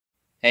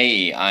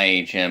Hey,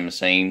 IHM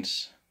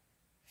Saints,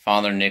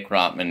 Father Nick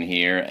Rotman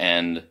here,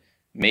 and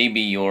maybe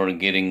you're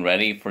getting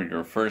ready for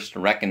your first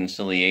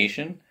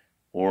reconciliation,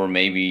 or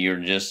maybe you're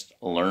just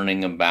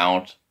learning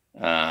about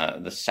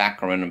the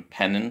Sacrament of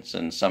Penance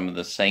and some of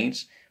the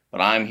saints, but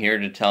I'm here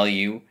to tell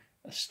you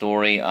a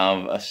story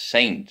of a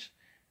saint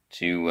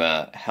to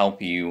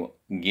help you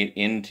get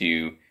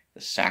into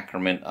the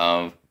Sacrament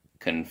of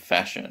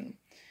Confession.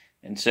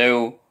 And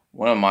so,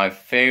 one of my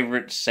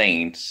favorite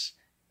saints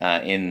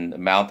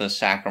about the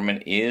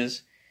sacrament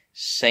is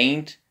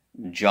Saint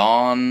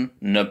John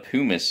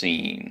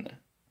Nepomucene.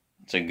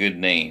 It's a good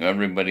name.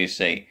 Everybody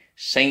say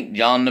Saint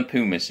John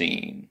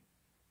Nepomucene.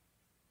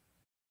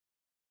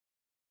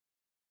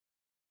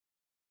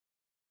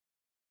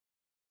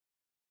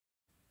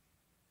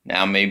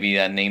 Now maybe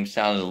that name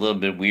sounds a little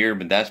bit weird,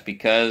 but that's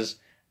because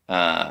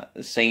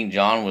Saint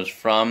John was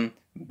from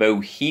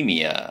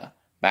Bohemia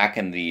back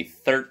in the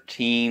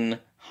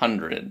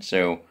 1300s,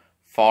 so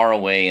far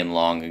away and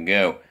long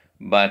ago.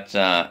 But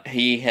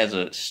he has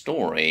a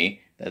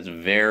story that's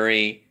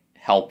very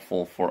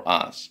helpful for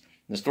us.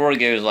 The story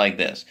goes like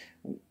this.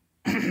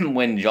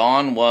 When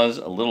John was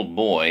a little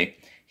boy,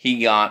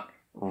 he got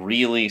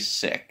really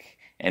sick,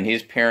 and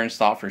his parents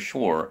thought for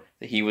sure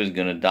that he was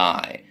going to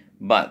die.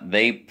 But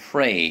they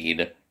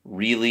prayed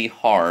really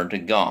hard to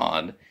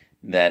God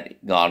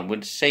that God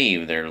would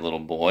save their little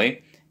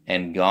boy,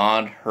 and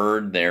God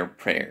heard their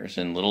prayers,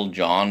 and little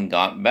John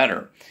got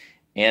better.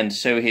 And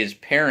so his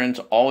parents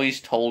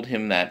always told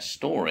him that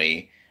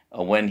story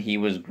when he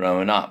was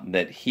growing up,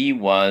 that he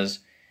was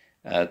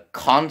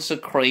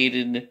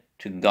consecrated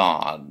to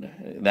God.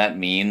 That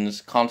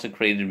means,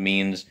 consecrated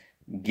means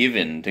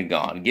given to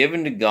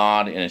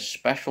God in a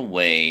special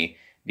way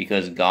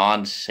because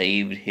God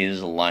saved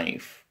his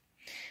life.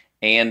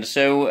 And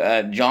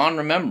so John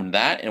remembered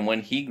that, and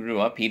when he grew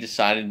up, he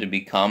decided to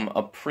become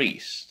a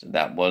priest.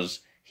 That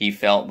was, he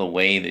felt, the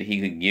way that he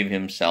could give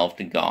himself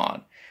to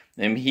God.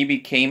 And he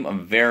became a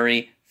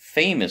very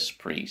famous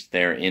priest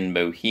there in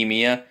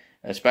Bohemia,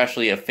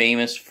 especially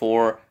famous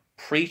for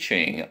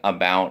preaching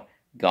about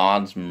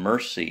God's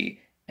mercy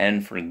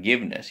and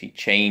forgiveness. He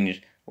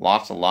changed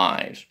lots of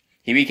lives.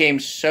 He became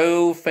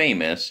so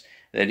famous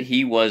that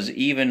he was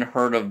even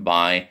heard of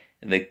by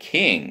the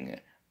king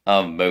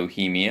of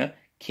Bohemia,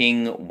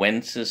 King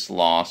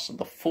Wenceslas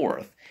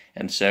IV.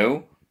 And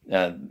so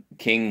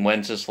King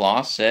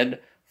Wenceslas said,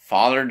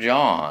 "Father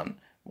John,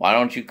 why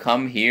don't you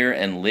come here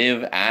and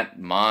live at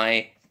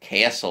my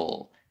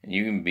castle? And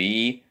you can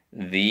be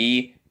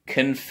the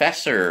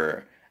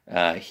confessor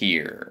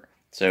here."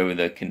 So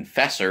the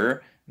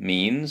confessor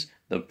means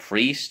the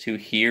priest who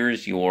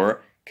hears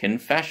your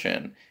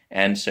confession.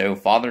 And so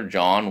Father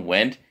John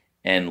went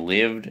and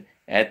lived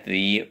at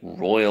the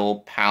royal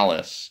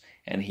palace,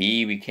 and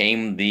he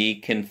became the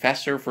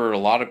confessor for a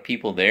lot of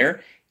people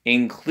there,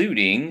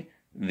 including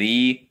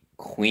the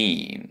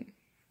Queen.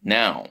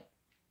 Now,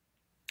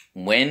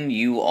 when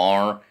you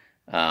are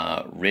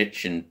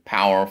rich and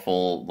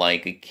powerful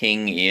like a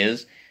king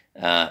is,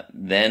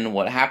 then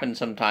what happens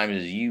sometimes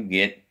is you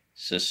get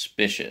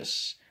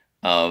suspicious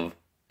of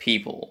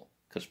people,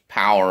 because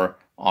power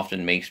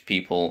often makes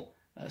people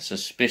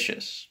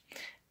suspicious.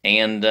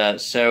 And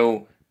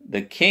so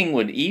the king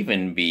would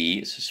even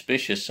be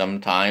suspicious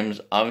sometimes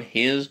of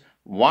his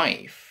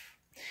wife.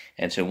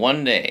 And so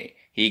one day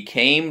he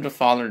came to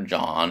Father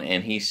John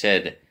and he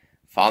said,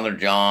 "Father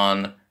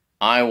John,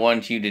 I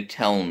want you to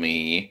tell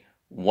me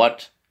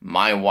what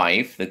my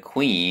wife, the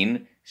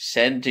Queen,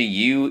 said to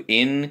you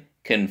in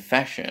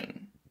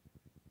confession."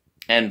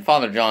 And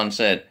Father John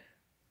said,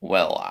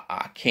 "Well,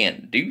 I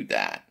can't do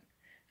that."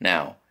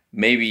 Now,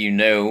 maybe you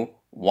know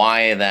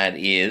why that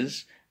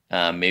is.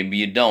 Maybe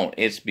you don't.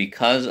 It's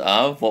because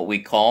of what we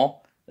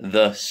call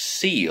the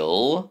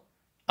seal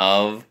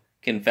of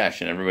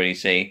confession. Everybody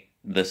say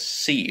the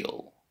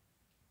seal.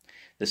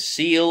 The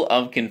seal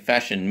of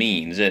confession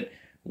means that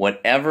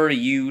whatever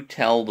you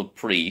tell the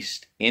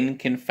priest in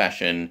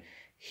confession,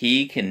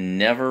 he can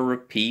never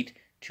repeat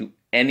to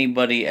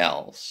anybody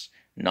else.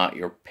 Not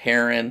your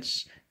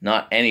parents,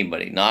 not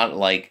anybody. Not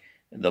like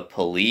the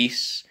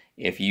police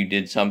if you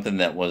did something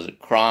that was a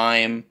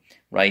crime,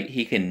 right?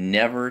 He can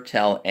never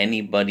tell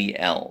anybody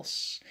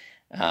else.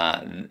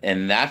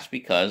 And that's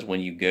because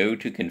when you go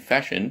to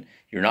confession,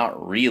 you're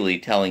not really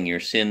telling your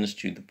sins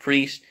to the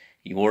priest,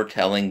 you're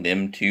telling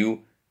them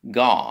to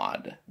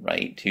God,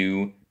 right?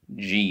 To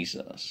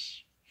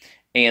Jesus.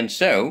 And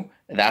so,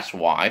 that's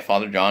why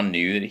Father John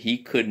knew that he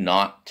could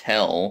not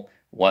tell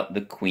what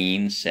the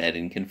Queen said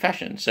in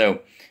confession.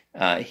 So,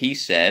 he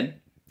said,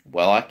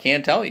 "Well, I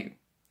can't tell you."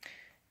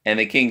 And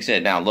the king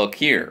said, "Now look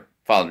here,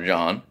 Father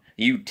John,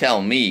 you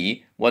tell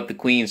me what the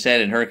Queen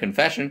said in her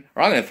confession,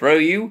 or I'm going to throw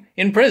you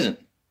in prison."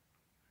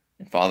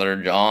 And Father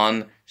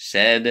John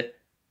said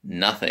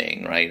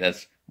nothing, right?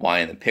 That's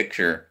why in the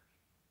picture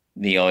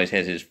he always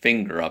has his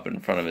finger up in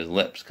front of his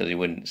lips, because he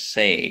wouldn't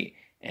say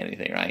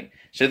anything, right?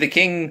 So the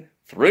king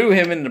threw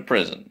him into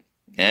prison.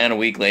 And a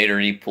week later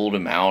he pulled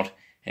him out,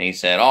 and he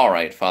said, "All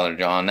right, Father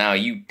John, now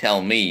you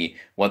tell me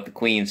what the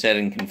Queen said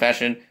in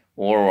confession,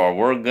 or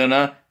we're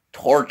gonna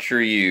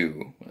torture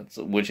you,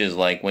 which is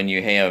like when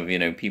you have,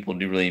 people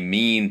do really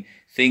mean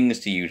things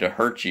to you to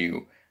hurt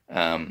you.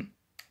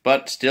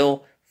 But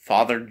still,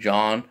 Father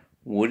John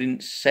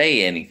wouldn't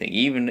say anything,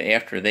 even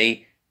after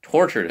they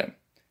tortured him.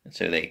 And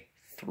so they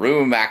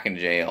threw him back in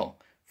jail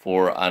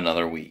for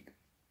another week.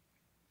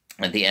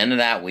 At the end of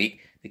that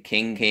week, the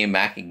king came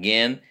back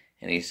again,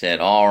 and he said,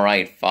 "All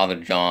right, Father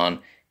John,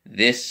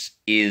 this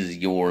is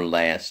your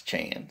last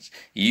chance.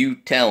 You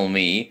tell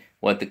me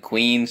what the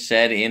queen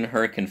said in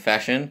her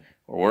confession,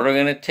 or we're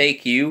going to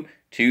take you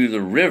to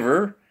the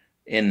river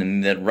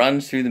that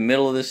runs through the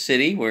middle of the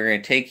city. We're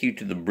going to take you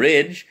to the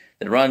bridge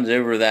that goes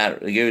over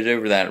that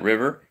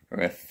river. We're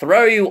going to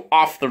throw you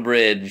off the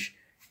bridge,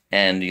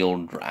 and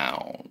you'll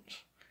drown."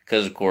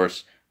 Because, of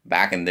course,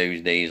 back in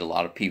those days, a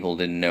lot of people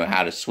didn't know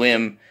how to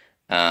swim.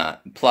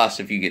 Plus,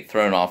 if you get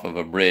thrown off of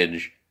a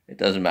bridge, it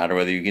doesn't matter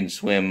whether you can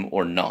swim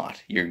or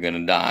not. You're going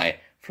to die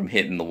from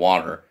hitting the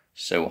water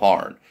so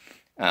hard.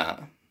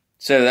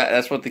 So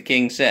that's what the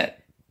king said.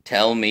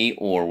 "Tell me,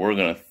 or we're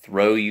going to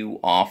throw you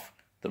off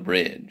the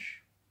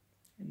bridge."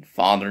 And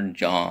Father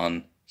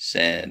John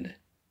said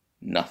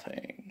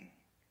nothing.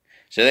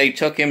 So they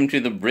took him to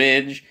the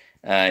bridge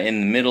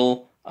in the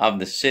middle of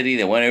the city.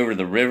 They went over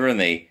the river, and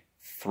they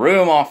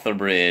threw him off the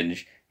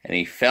bridge, and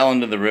he fell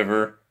into the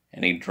river,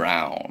 and he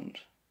drowned.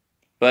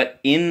 But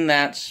in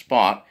that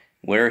spot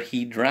where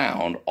he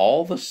drowned,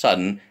 all of a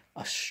sudden,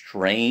 a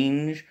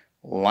strange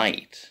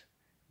light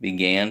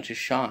began to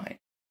shine.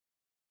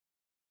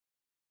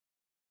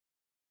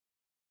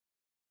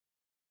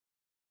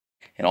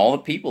 And all the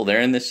people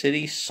there in the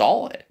city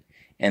saw it,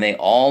 and they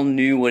all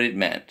knew what it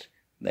meant.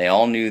 They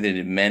all knew that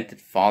it meant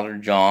that Father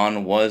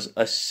John was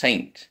a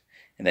saint,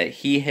 and that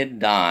he had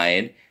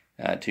died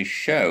to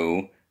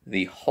show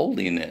the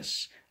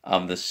holiness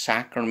of the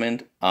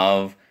Sacrament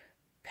of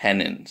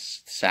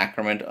Penance, the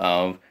Sacrament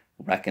of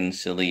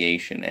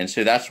Reconciliation. And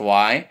so that's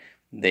why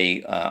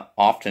they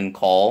often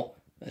call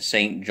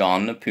St.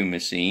 John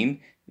Nepomucene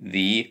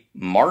the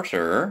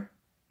Martyr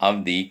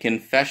of the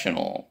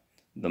Confessional.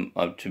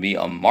 To be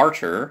a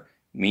martyr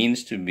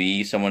means to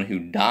be someone who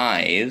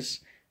dies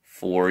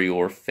for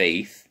your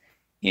faith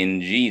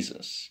in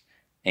Jesus.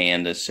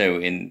 And so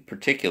in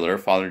particular,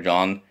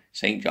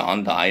 St.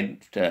 John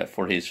died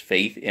for his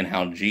faith in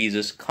how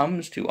Jesus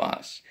comes to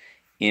us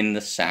in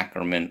the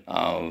Sacrament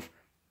of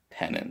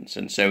Penance.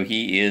 And so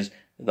he is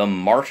the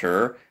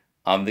martyr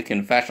of the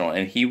confessional.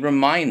 And he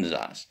reminds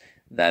us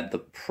that the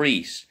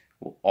priest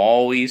will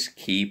always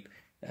keep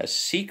a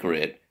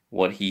secret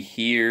what he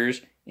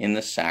hears in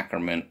the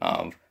Sacrament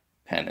of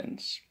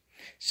Penance.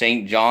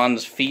 St.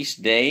 John's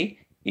feast day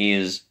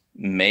is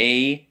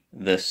May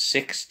the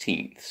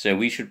 16th. So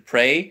we should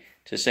pray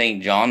to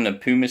St. John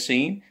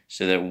Nepomucene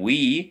so that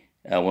we,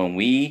 when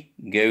we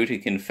go to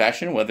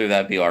confession, whether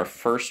that be our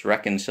first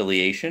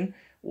reconciliation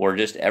or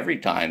just every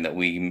time that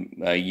we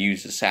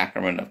use the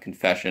sacrament of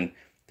confession,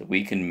 that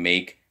we can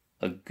make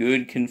a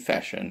good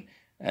confession,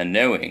 and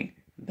knowing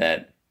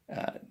that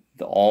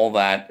all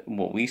that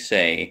what we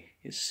say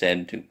is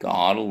said to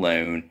God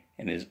alone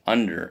and is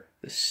under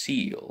the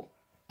seal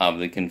of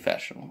the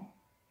confessional.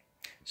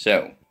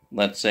 So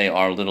let's say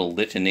our little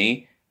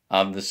litany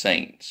of the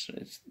saints.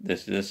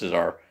 This is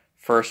our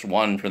first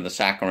one for the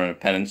Sacrament of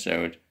Penance, so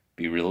it'd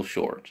be real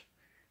short.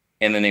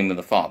 In the name of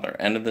the Father,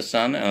 and of the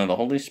Son, and of the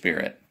Holy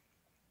Spirit.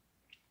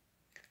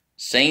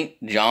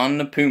 St. John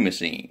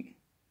Nepomucene.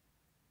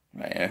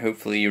 Right?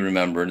 Hopefully you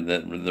remembered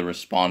that the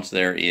response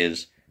there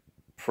is,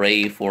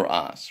 "Pray for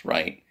us,"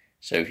 right?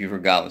 So if you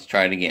forgot, let's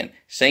try it again.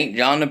 St.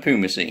 John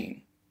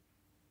Nepomucene.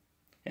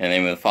 In the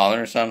name of the Father,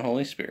 and Son, and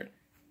Holy Spirit.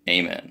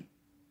 Amen.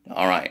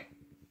 All right.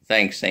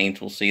 Thanks,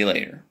 saints. We'll see you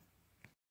later.